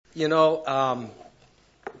You know,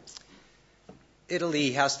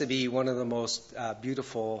 Italy has to be one of the most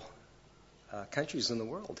beautiful countries in the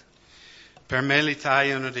world. Per me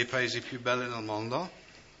l'Italia è uno dei paesi più belli del mondo.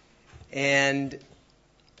 And,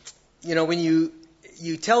 you know, when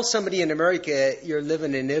you tell somebody in America you're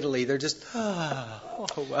living in Italy, they're just, oh,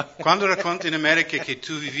 wow. Quando racconti in America che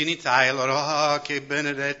tu vivi in Italia, loro, che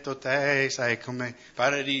benedetto te, sai, come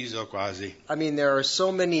paradiso quasi. I mean, there are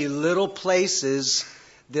so many little places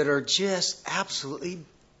that are just absolutely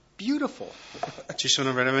beautiful. Ci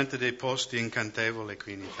sono veramente dei posti incantevoli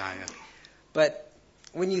qui in Italia. But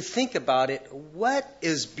when you think about it, what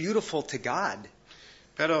is beautiful to God?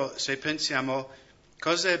 Però se pensiamo,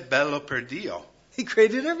 cosa è bello per Dio? He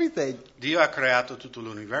created everything. Dio ha creato tutto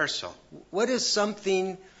l'universo. What is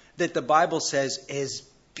something that the Bible says is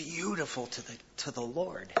beautiful to the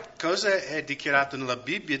Lord? Cosa è dichiarato nella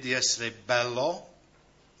Bibbia di essere bello?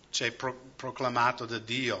 C'è proclamato da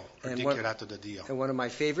Dio, dichiarato da Dio. And one of my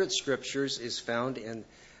favorite scriptures is found in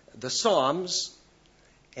the Psalms,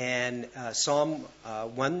 and Psalm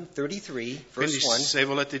 133, verse Quindi 1. se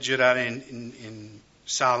volete girare in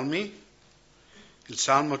Salmi, il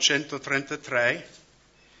Salmo 133,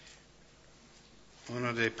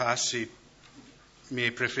 uno dei passi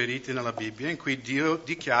miei preferiti nella Bibbia, in cui Dio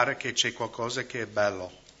dichiara che c'è qualcosa che è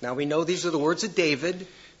bello. Now we know these are the words of David.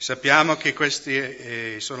 Sappiamo che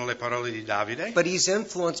queste sono le parole di Davide, But he's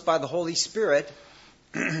influenced by the Holy Spirit,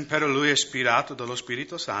 però lui è ispirato dallo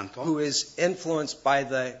Spirito Santo, who is influenced by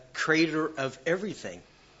the creator of everything.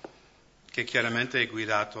 che chiaramente è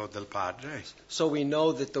guidato dal Padre. So we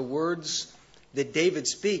know that the words that David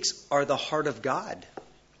speaks are the heart of God.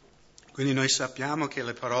 Quindi noi sappiamo che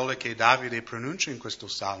le parole che Davide pronuncia in questo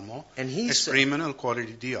Salmo And he esprimono il cuore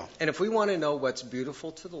di Dio. And if we want to know what's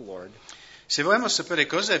beautiful to the Lord, Se vogliamo sapere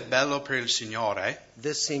cosa è bello per il Signore,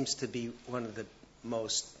 this seems to be one of the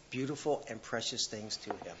most beautiful and precious things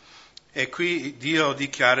to him. e qui Dio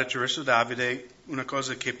dichiara attraverso Davide una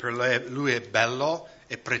cosa che per lui è bello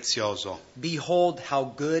e prezioso. Behold how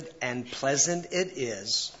good and pleasant it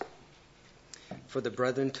is for the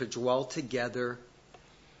brethren to dwell together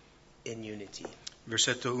in unity.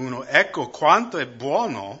 Versetto 1. Ecco quanto è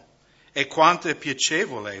buono e quanto è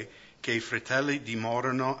piacevole che i fratelli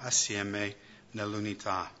dimorano assieme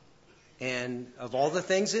nell'unità. And of all the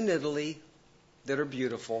things in Italy that are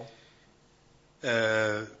beautiful,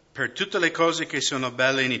 Per tutte le cose che sono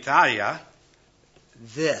belle in Italia,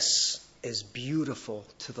 this is beautiful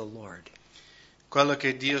to the Lord. quello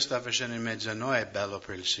che Dio sta facendo in mezzo a noi è bello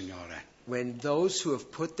per il Signore. When those who have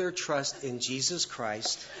put their trust in Jesus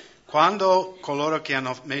Christ, Quando coloro che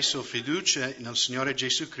hanno messo fiducia nel Signore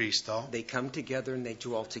Gesù Cristo, they come together and they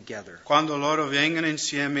dwell together. quando loro vengono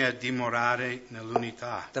insieme a dimorare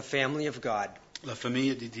nell'unità, The family of God. la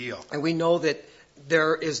famiglia di Dio. And we know that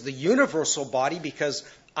there is the universal body because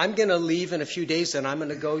I'm going to leave in a few days and I'm going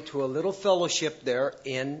to go to a little fellowship there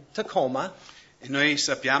in Tacoma. E noi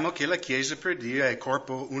sappiamo che la Chiesa per Dio è il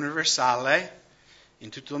corpo universale in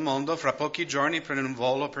tutto il mondo. Fra pochi giorni prendo un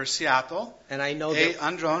volo per Seattle And I know e that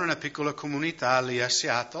andrò in una piccola comunità lì a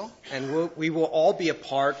Seattle. and we will all be a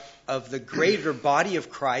part of the greater body of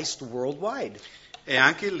Christ worldwide. E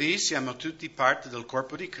anche lì siamo tutti parte del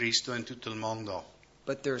corpo di Cristo in tutto il mondo.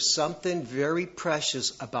 But there's something very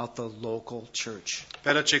precious about the local church.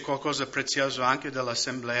 Però c'è qualcosa prezioso anche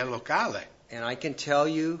dell'assemblea locale. And I can tell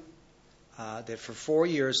you that for 4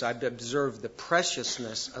 years I've observed the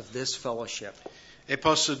preciousness of this fellowship. E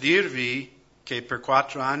posso dirvi che per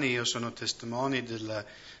 4 anni io sono testimone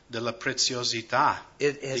della preziosità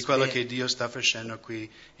It di has quello been, che Dio sta facendo qui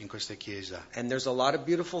in questa chiesa. and there's a lot of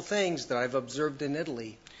beautiful things that I've observed in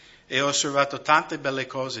Italy. E ho osservato tante belle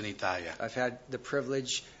cose in Italia. I've had the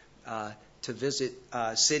privilege to visit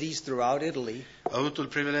cities throughout Italy. Ho avuto il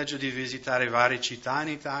privilegio di visitare varie città in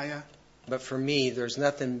Italia, But for me, there's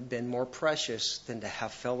nothing been more precious than to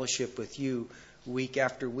have fellowship with you week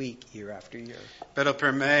after week, year after year. però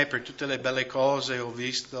per me, per tutte le belle cose ho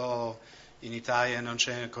visto in Italia, non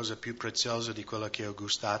c'è cosa più preziosa di quello che ho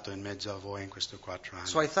gustato in mezzo a voi in questi 4 anni.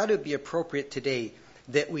 So I thought it would be appropriate today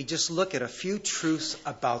that we just look at a few truths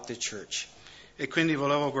about the church. E quindi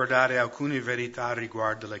volevo guardare alcune verità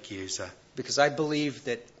riguardo la Chiesa. Because I believe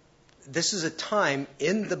that this is a time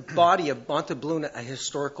in the body of Montebelluna, a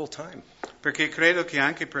historical time. Perché credo che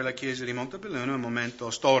anche per la Chiesa di Montebelluna è un momento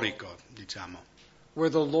storico, diciamo, Where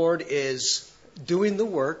the Lord is doing the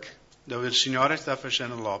work. dove il Signore sta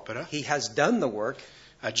facendo l'opera, He has done the work.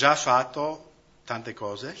 ha già fatto tante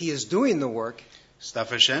cose, He is doing the work. sta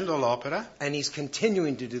facendo l'opera And He's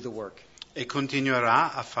continuing to do the work. e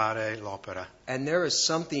continuerà a fare l'opera. And there is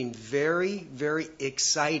something very, very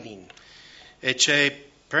exciting E c'è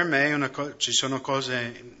Per me ci sono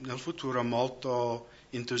cose nel futuro molto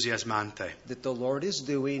entusiasmanti that the Lord is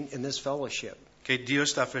doing in this fellowship. che Dio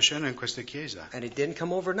sta facendo in questa chiesa. And it didn't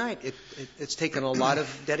come overnight. It's taken a lot of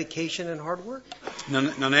dedication and hard work.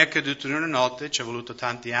 Non è accaduto in una notte, ci è voluto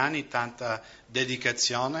tanti anni, tanta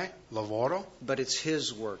dedicazione, lavoro, But it's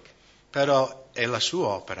His work, però è la sua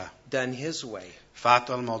opera, done His way.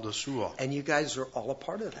 fatto al modo suo. And you guys are all a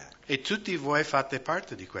part of that. E tutti voi fate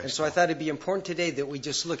parte di And so questo. I thought it'd be important today that we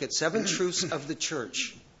just look at 7 truths of the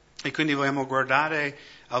church E quindi vogliamo guardare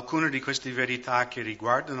alcune di queste verità che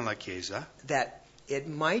riguardano la Chiesa, that it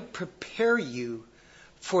might prepare you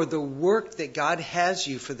for the work that God has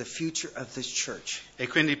you for the future of this church. e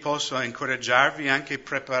quindi posso incoraggiarvi anche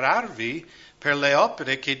prepararvi per le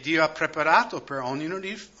opere che Dio ha preparato per ognuno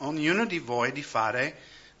di voi di fare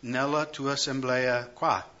nella tua assemblea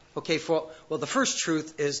qua. Okay, well, the first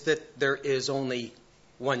truth is that there is only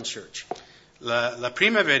one church. La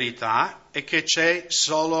prima verità è che c'è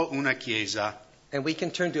solo una Chiesa. And we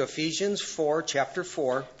can turn to Ephesians 4, chapter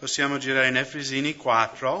 4, Possiamo girare in Efesini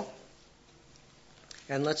 4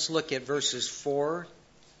 and let's look at verses 4,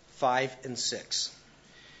 5, and 6.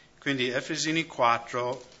 Quindi Efesini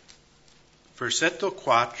 4, versetto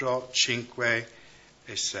 4, 5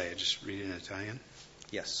 e 6. Just read it in Italian.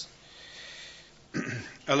 Yes.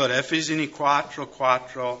 Allora, Efesini 4,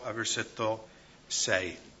 4 a versetto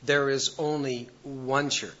 6. There is only one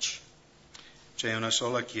church. C'è una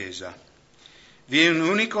sola Chiesa. Vi è un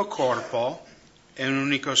unico corpo e un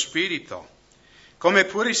unico spirito, come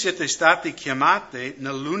pure siete stati chiamati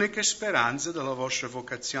nell'unica speranza della vostra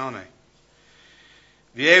vocazione.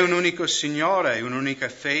 Vi è un unico Signore, un'unica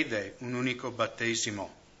fede, un unico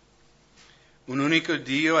battesimo. Un unico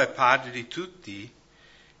Dio e Padre di tutti,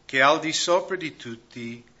 che è al di sopra di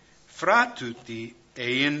tutti, fra tutti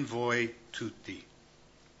e in voi tutti.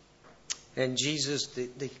 And Jesus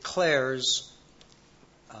declares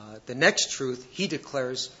the next truth. He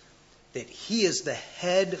declares that He is the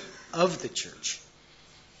head of the church.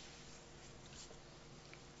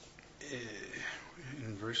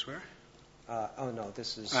 In verse where?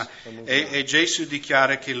 This is... E Gesù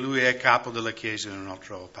dichiara che Lui è capo della Chiesa in un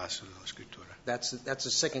altro passo della Scrittura. That's the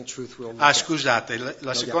second truth we'll look at. Scusate,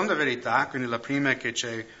 la seconda verità, quindi la prima è che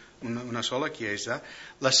c'è una sola Chiesa,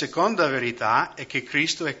 la seconda verità è che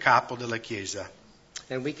Cristo è capo della Chiesa.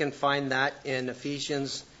 And we can find that in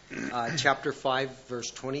Ephesians chapter 5,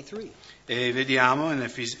 verse 23. E vediamo in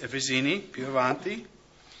Efesini, più avanti,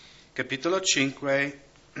 capitolo 5,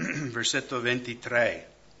 versetto 23.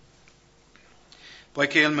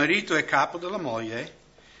 Poiché il marito è capo della moglie,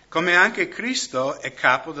 come anche Cristo è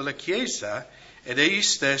capo della Chiesa, ed egli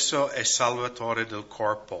stesso è salvatore del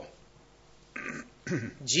corpo.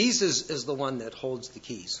 Jesus is the one that holds the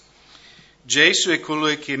keys. Gesù è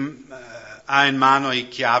colui che ha in mano i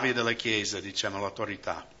chiavi della Chiesa, diciamo,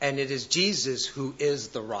 l'autorità. And it is Jesus who is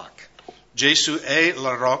the rock. Gesù è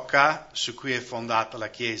la rocca su cui è fondata la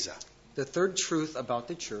Chiesa. The third truth about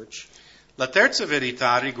the church. La terza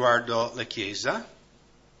verità riguardo la Chiesa.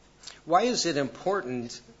 Why is it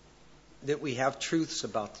important that we have truths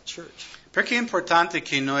about the church? Perché è importante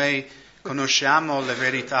che noi conosciamo le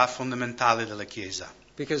verità fondamentali della Chiesa?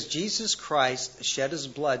 Because Jesus Christ shed His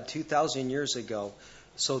blood 2,000 years ago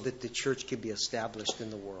so that the church could be established in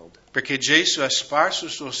the world. Perché Gesù ha sparso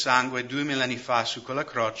il suo sangue 2000 anni fa su quella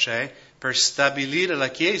croce per stabilire la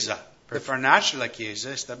Chiesa, per far nascere la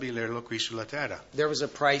Chiesa e stabilirlo qui sulla terra. There was a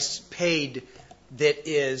price paid that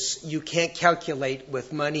you can't calculate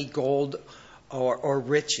with money, gold, or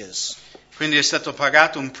riches. Quindi è stato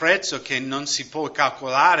pagato un prezzo che non si può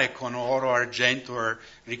calcolare con oro, argento o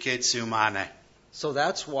ricchezze umane. So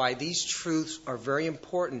that's why these truths are very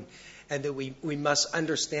important and that we must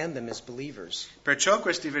understand them as believers. Perciò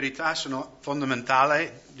queste verità sono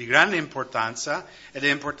fondamentali, di grande importanza, ed è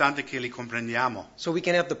importante che li comprendiamo. So we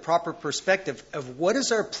can have the proper perspective of what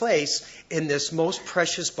is our place in this most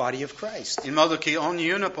precious body of Christ. In modo che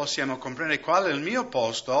ognuno possiamo comprendere qual è il mio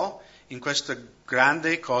posto in queste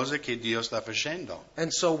grandi cose che Dio sta facendo.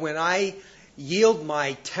 And so when I yield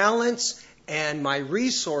my talents and my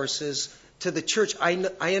resources to the church,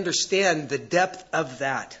 I understand the depth of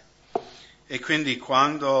that. E quindi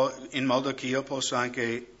quando, in modo che io posso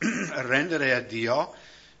anche rendere a Dio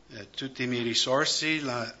tutte le mie risorse,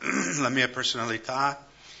 la mia personalità,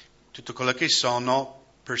 tutto quello che sono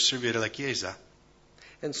per servire la Chiesa.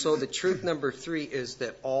 And so the truth number 3 is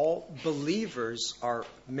that all believers are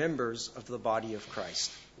members of the body of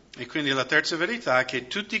Christ. E quindi la terza verità è che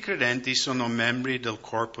tutti i credenti sono membri del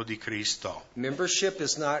corpo di Cristo. Membership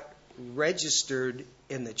is not registered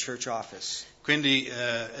in the church office. Quindi,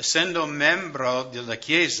 essendo membro della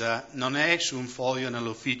Chiesa, non è su un foglio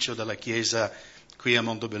nell'ufficio della Chiesa qui a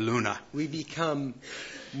Montebelluna. We become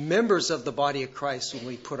members of the body of Christ when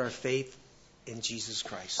we put our faith in Jesus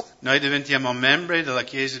Christ. Noi diventiamo membri della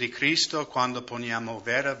Chiesa di Cristo quando poniamo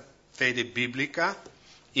vera fede biblica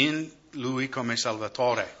in Lui come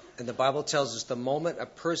Salvatore. And the Bible tells us the moment a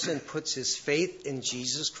person puts his faith in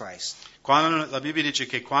Jesus Christ, Quando, la Bibbia dice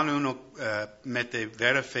che quando uno mette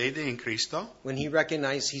vera fede in Cristo, when he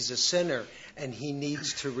recognizes he's a sinner and he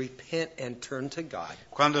needs to repent and turn to God,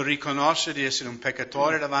 quando riconosce di essere un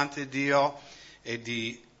peccatore davanti a Dio e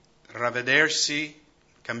di ravvedersi,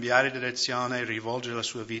 cambiare direzione, rivolgere la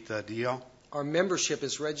sua vita a Dio, our membership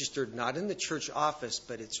is registered not in the church office,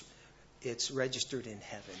 but it's registered in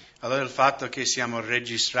heaven. allora il fatto che siamo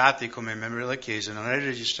registrati come membri della Chiesa non è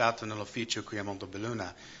registrato nell'ufficio qui a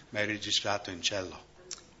Montebelluna, ma è registrato in cielo.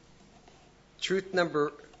 Truth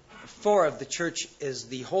number 4 of the church is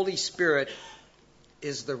the Holy Spirit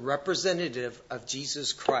is the representative of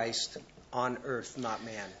Jesus Christ on earth, not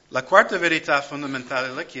man. La quarta verità fondamentale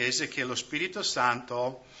della Chiesa è che lo Spirito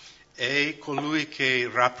Santo è colui che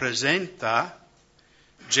rappresenta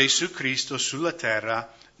Gesù Cristo sulla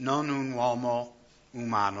terra, non un uomo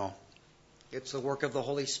umano. It's the work of the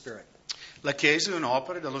Holy Spirit. La Chiesa è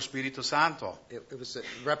un'opera dello Spirito Santo It was a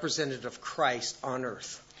representative of Christ on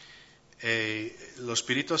earth. e lo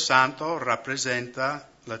Spirito Santo rappresenta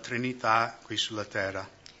la Trinità qui sulla terra.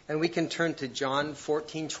 And we can turn to John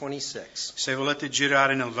 14:26. Se volete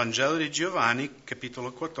girare nel Vangelo di Giovanni,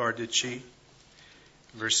 capitolo 14,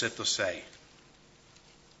 versetto 6.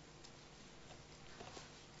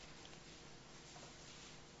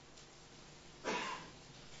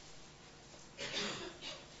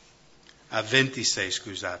 A 26,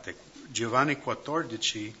 scusate. Giovanni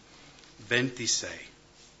 14, 26.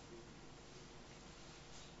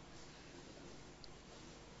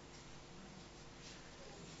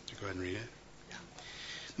 Go ahead and read it.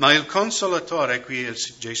 Ma il Consolatore, qui è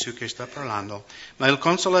Gesù che sta parlando, ma il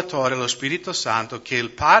Consolatore, lo Spirito Santo, che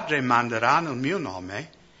il Padre manderà nel mio nome,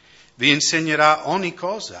 vi insegnerà ogni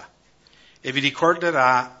cosa e vi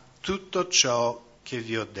ricorderà tutto ciò che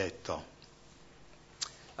vi ho detto.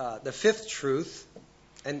 The fifth truth,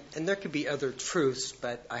 and there could be other truths,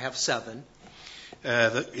 but I have 7.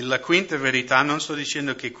 La quinta verità, non sto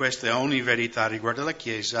dicendo che questa è ogni verità riguardo alla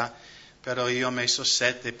Chiesa, però io ho messo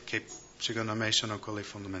 7 che secondo me sono quelle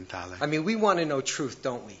fondamentali. I mean, we want to know truth,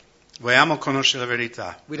 don't we? Vogliamo conoscere la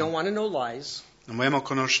verità, We don't want to know lies. non vogliamo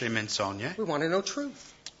conoscere menzogne, We want to know truth.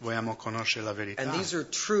 vogliamo conoscere la verità. And these are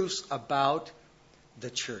truths about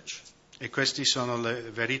the church. E queste sono le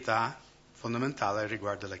verità fondamentali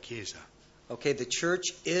riguardo alla Chiesa. Okay, the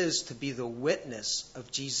church is to be the witness of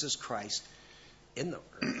Jesus Christ in the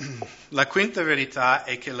earth. La quinta verità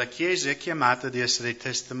è che la Chiesa è chiamata di essere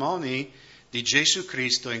testimoni di Gesù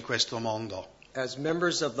Cristo in questo mondo. As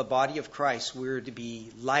members of the body of Christ, we're to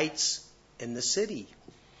be lights in the city.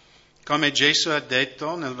 Come Gesù ha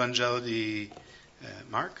detto nel Vangelo di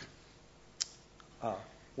Mark,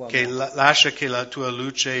 che lascia che la tua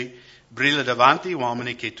luce brilla davanti agli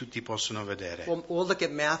uomini che tutti possono vedere. We'll look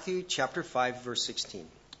at Matthew chapter 5, verse 16.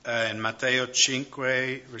 In Matteo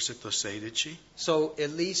 5, versetto 16. So at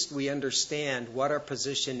least we understand what our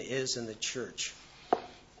position is in the church.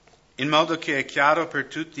 In modo che è chiaro per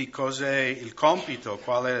tutti cos'è il compito,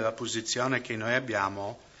 qual è la posizione che noi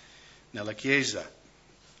abbiamo nella Chiesa.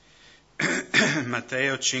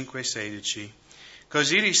 Matteo 5,16.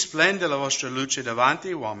 Così risplende la vostra luce davanti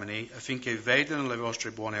agli uomini, affinché vedano le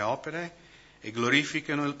vostre buone opere e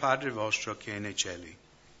glorificano il Padre vostro che è nei cieli.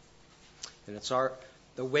 And it's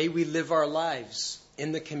the way we live our lives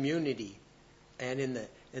in the community and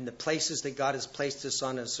in the places that God has placed us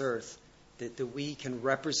on this earth, that we can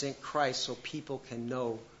represent Christ so people can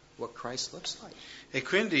know what Christ looks like. E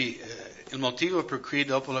quindi il motivo per cui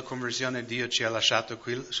dopo la conversione Dio ci ha lasciato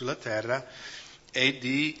qui sulla terra è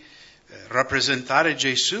di rappresentare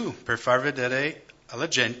Gesù per far vedere alla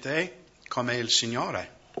gente come il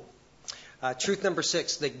Signore. Truth number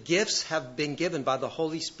 6, the gifts have been given by the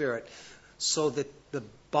Holy Spirit so that the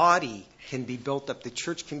body can be built up, the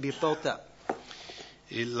church can be built up.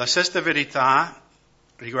 La sesta verità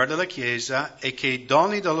riguardo alla Chiesa è che i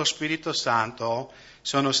doni dello Spirito Santo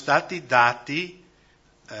sono stati dati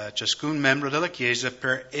a ciascun membro della Chiesa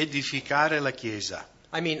per edificare la Chiesa.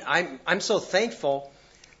 I mean, I'm so thankful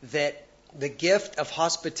that the gift of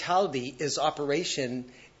hospitality is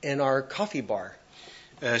operation in our coffee bar.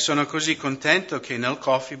 Sono così contento che nel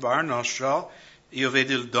coffee bar nostro io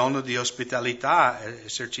vedo il dono di ospitalità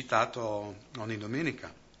esercitato ogni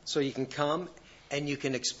domenica. So you can come and you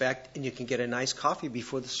can expect and you can get a nice coffee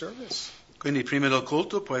before the service. Quindi prima del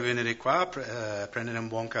culto puoi venire qua, prendere un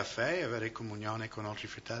buon caffè e avere comunione con altri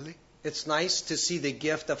fratelli. It's nice to see the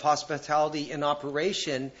gift of hospitality in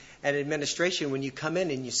operation and administration when you come in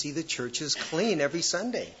and you see the church is clean every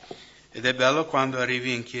Sunday. Ed è bello quando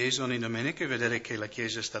arrivi in chiesa ogni domenica e vedere che la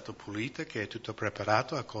chiesa è stata pulita, che è tutto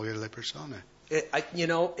preparato a accogliere le persone.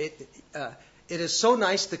 It is so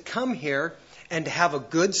nice to come here and to have a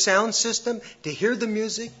good sound system, to hear the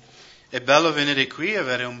music. È bello venire qui,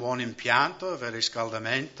 avere un buon impianto, avere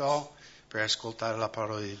riscaldamento per ascoltare la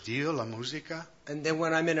parola di Dio, la musica. And then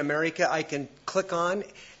when I'm in America, I can click on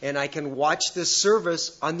and I can watch this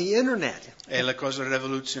service on the internet. E la cosa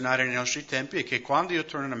rivoluzionaria nei nostri tempi è che quando io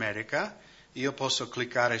torno in America, io posso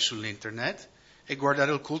cliccare sull'internet e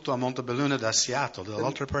guardare il culto a Montebelluna da Seattle,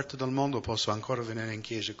 dall'altra parte del mondo posso ancora venire in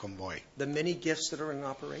chiesa con voi. The many gifts that are in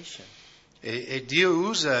operation. E Dio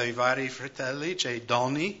usa i vari fratelli, cioè i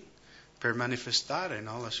doni, per manifestare,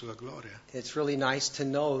 no, la sua gloria. It's really nice to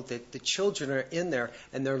know that the children are in there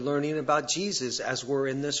and they're learning about Jesus as we're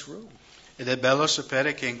in this room. Ed è bello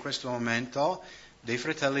sapere che in questo momento dei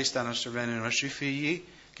fratelli stanno servendo i nostri figli,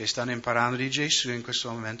 che stanno imparando di Gesù in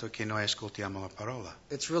questo momento che noi ascoltiamo la parola.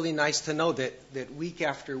 It's really nice to know that week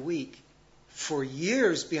after week, for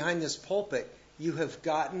years behind this pulpit, you have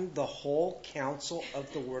gotten the whole counsel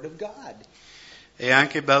of the Word of God. È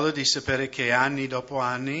anche bello di sapere che anni dopo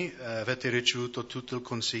anni avete ricevuto tutto il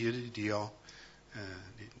consiglio di Dio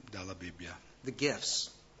dalla Bibbia. The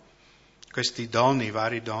gifts. Questi doni,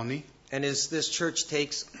 vari doni. And as this church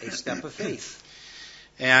takes a step of faith.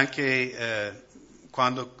 E anche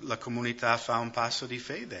quando la comunità fa un passo di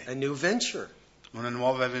fede. A new venture. Una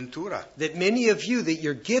nuova avventura. That many of you, that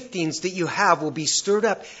your giftings that you have will be stirred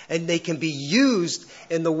up and they can be used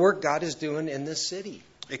in the work God is doing in this city.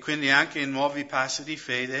 E quindi anche in nuovi passi di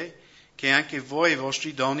fede, che anche voi, i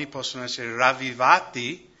vostri doni, possono essere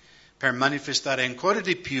ravvivati per manifestare ancora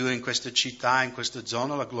di più in questa città, in questa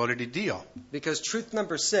zona, la gloria di Dio. Because truth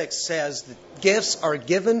number 6 says that gifts are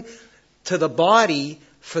given to the body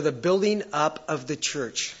for the building up of the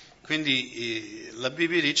church. Quindi la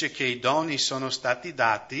Bibbia dice che i doni sono stati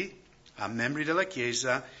dati a membri della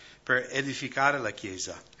Chiesa per edificare la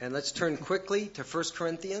Chiesa. And let's turn quickly to 1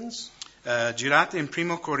 Corinthians. Girate in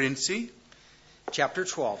 1 Corinzi, chapter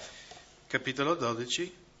 12. capitolo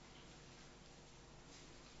 12.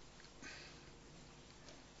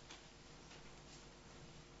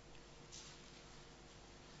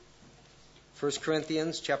 First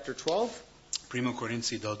Corinthians chapter 12. 1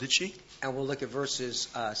 Corinzi 12. And we'll look at verses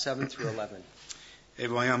 7 through 11. E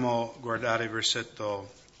vogliamo guardare il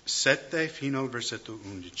versetto 7 fino al versetto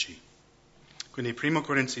 11. Quindi 1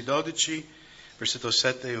 Corinzi 12, versetto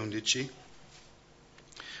 7 e 11.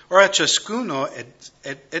 Ora a ciascuno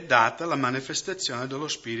è data la manifestazione dello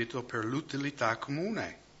Spirito per l'utilità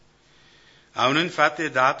comune. A uno infatti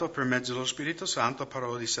è dato per mezzo dello Spirito Santo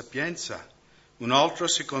parola di sapienza, un altro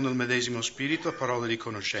secondo il medesimo Spirito parola di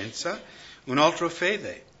conoscenza, un altro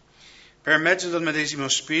fede. Per mezzo del medesimo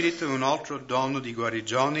Spirito un altro dono di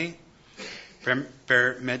guarigioni,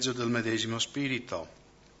 per mezzo del medesimo Spirito.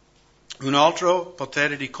 Un altro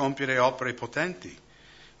potere di compiere opere potenti,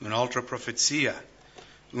 un altro profezia,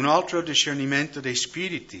 un altro discernimento dei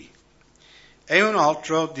spiriti e un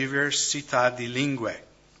altro diversità di lingue,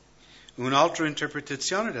 un altro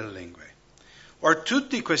interpretazione delle lingue. Or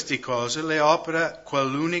tutte queste cose le opera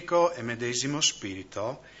quell'unico e medesimo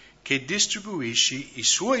Spirito che distribuisce i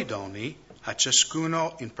suoi doni a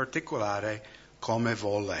ciascuno in particolare come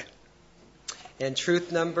vuole. And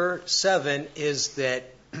truth number 7 is that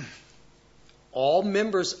all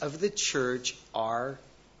members of the church are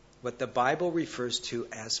what the Bible refers to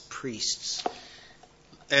as priests.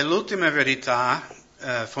 E l'ultima verità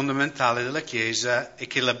fondamentale della Chiesa è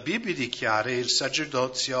che la Bibbia dichiara il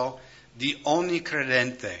sacerdozio di ogni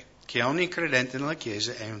credente, che ogni credente nella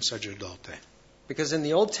Chiesa è un sacerdote. Because in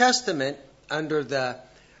the Old Testament, under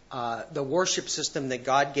the worship system that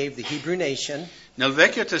God gave the Hebrew nation, nel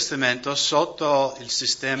Vecchio Testamento, sotto il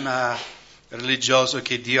sistema religioso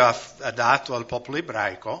che Dio ha dato al popolo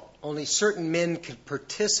ebraico, only certain men could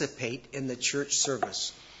participate in the church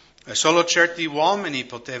service. Solo certi uomini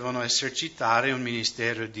potevano esercitare un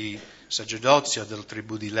ministero di sacerdozio del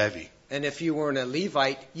tribù di Levi. And if you weren't a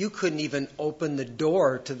Levite, you couldn't even open the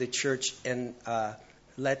door to the church and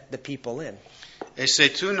let the people in. E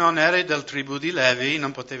se tu non eri del tribù di Levi,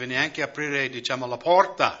 non potevi neanche aprire, la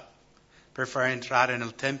porta per far entrare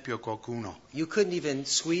nel tempio qualcuno. You couldn't even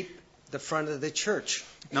sweep the front of the church.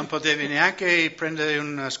 Non potevi neanche prendere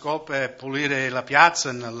una scopa e pulire la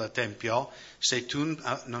piazza nel tempio se tu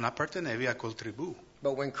non appartenevi a quel tribù.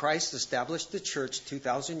 But when Christ established the church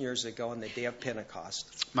 2,000 years ago on the day of Pentecost,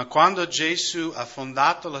 Ma quando Gesù ha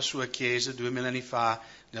fondato la sua Chiesa 2000 anni fa,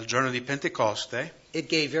 nel giorno di Pentecoste, it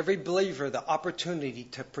gave every believer the opportunity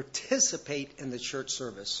to participate in the church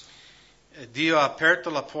service. Dio ha aperto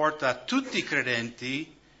la porta a tutti i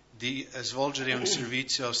credenti di svolgere un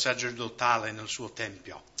servizio sacerdotale nel suo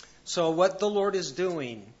Tempio. So what the Lord is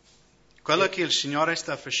doing, Quello che il Signore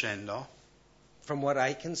sta facendo, from what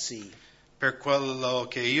I can see, per quello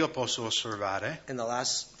che io posso osservare, in the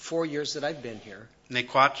last 4 years that I've been here, nei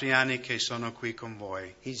 4 anni che sono qui con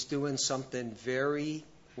voi, He's doing something very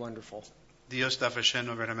wonderful. Dio sta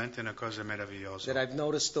facendo veramente una cosa meravigliosa. That I've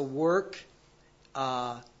noticed the work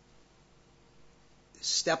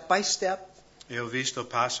step by step, E ho visto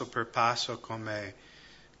passo per passo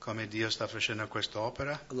come Dio sta facendo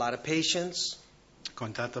quest'opera, a lot of patience,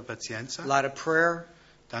 con tanta pazienza, a lot of prayer,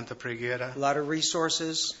 tanta preghiera, a lot of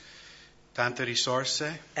resources, tante risorse,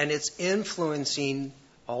 and it's influencing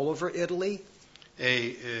all over Italy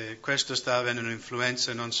e questo sta avendo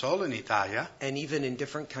un'influenza non solo in Italia, and even in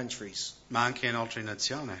different countries. ma anche in altre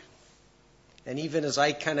nazioni. And even as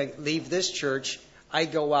I kind of leave this church, I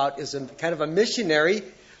go out as a kind of a missionary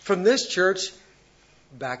from this church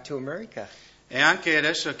back to America. E anche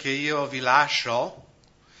adesso che io vi lascio,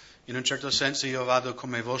 in un certo senso io vado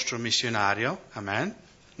come vostro missionario, amen,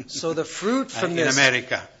 So the fruit from in this,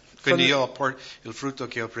 America. Quindi from- il frutto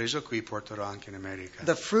che ho preso qui porterò anche in America.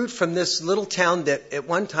 the fruit from this little town that at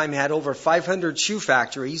one time had over 500 shoe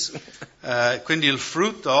factories, Quindi il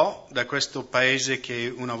frutto da questo paese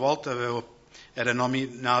che una volta era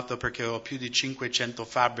nominato perché avevo più di 500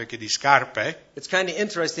 fabbriche di scarpe, it's kind of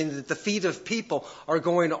interesting that the feet of people are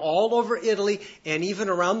going all over Italy and even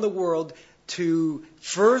around the world to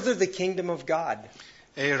further the kingdom of God.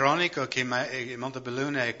 è ironico che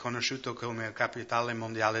Montebelluna è conosciuto come capitale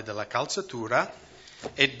mondiale della calzatura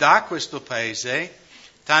e da questo paese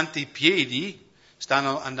tanti piedi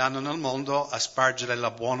stanno andando nel mondo a spargere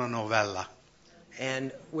la buona novella.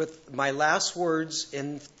 And with my last words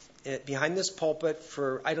behind this pulpit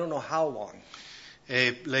for I don't know how long,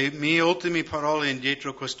 E le mie ultime parole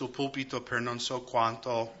dietro questo pulpito per non so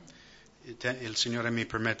quanto il Signore mi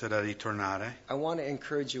permetterà di tornare. I want to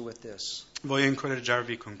encourage you with this. Voglio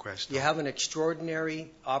incoraggiarvi con questo. You have an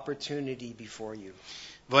extraordinary opportunity before you.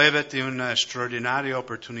 Voi avete una straordinaria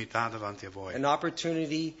opportunità davanti a voi, An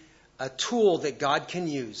opportunity, a tool that God can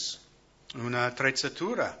use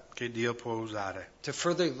un'attrezzatura che Dio può usare to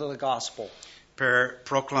further the gospel per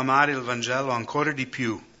proclamare il Vangelo ancora di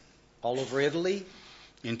più all over Italy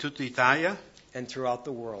in tutta Italia and throughout the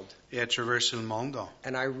world. e attraverso il mondo.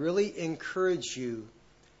 And I really encourage you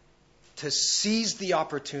to seize the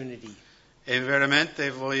opportunity E veramente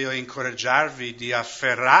voglio incoraggiarvi di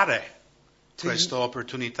afferrare to, questa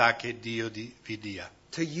opportunità che Dio vi dia,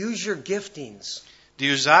 to use your giftings di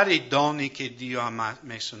usare i doni che Dio ha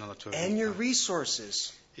messo nella tua and your vita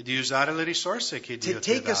resources e di usare le risorse che to Dio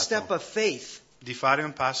ti ha take a step dato, of faith di fare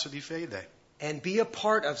un passo di fede and be a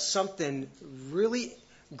part of something really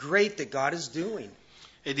great that God is doing.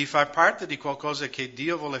 e di far parte di qualcosa che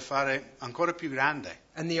Dio vuole fare ancora più grande.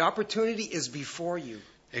 And the opportunity is before you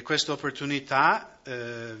E questa opportunità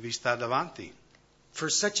vi sta davanti for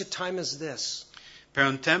such a time as this, per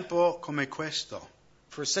un tempo come questo,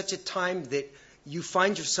 for such a time that you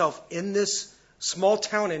find yourself in this small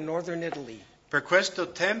town in northern Italy. per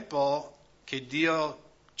questo tempo che Dio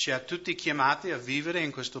ci ha tutti chiamati a vivere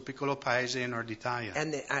in questo piccolo paese in Nord Italia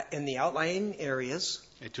And in the outlying areas,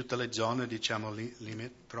 e tutte le zone, diciamo,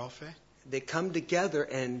 limitrofe, they come together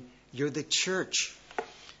and you're the church.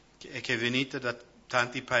 e che venite da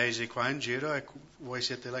tanti paesi qua in giro e voi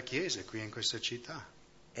siete la Chiesa qui in questa città.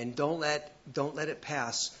 And don't let it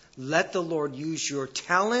pass. Let the Lord use your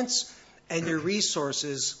talents and your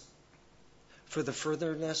resources for the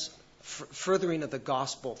furthering of the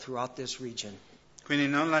gospel throughout this region. Quindi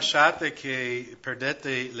non lasciate che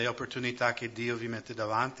perdete le opportunità che Dio vi mette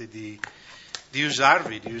davanti di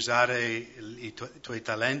usarvi, di usare i tuoi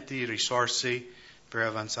talenti, risorse per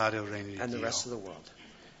avanzare il regno di And the Dio. rest of the world.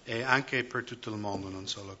 E anche per tutto il mondo, non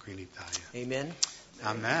solo qui in Italia. Amen.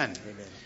 Amen. Amen.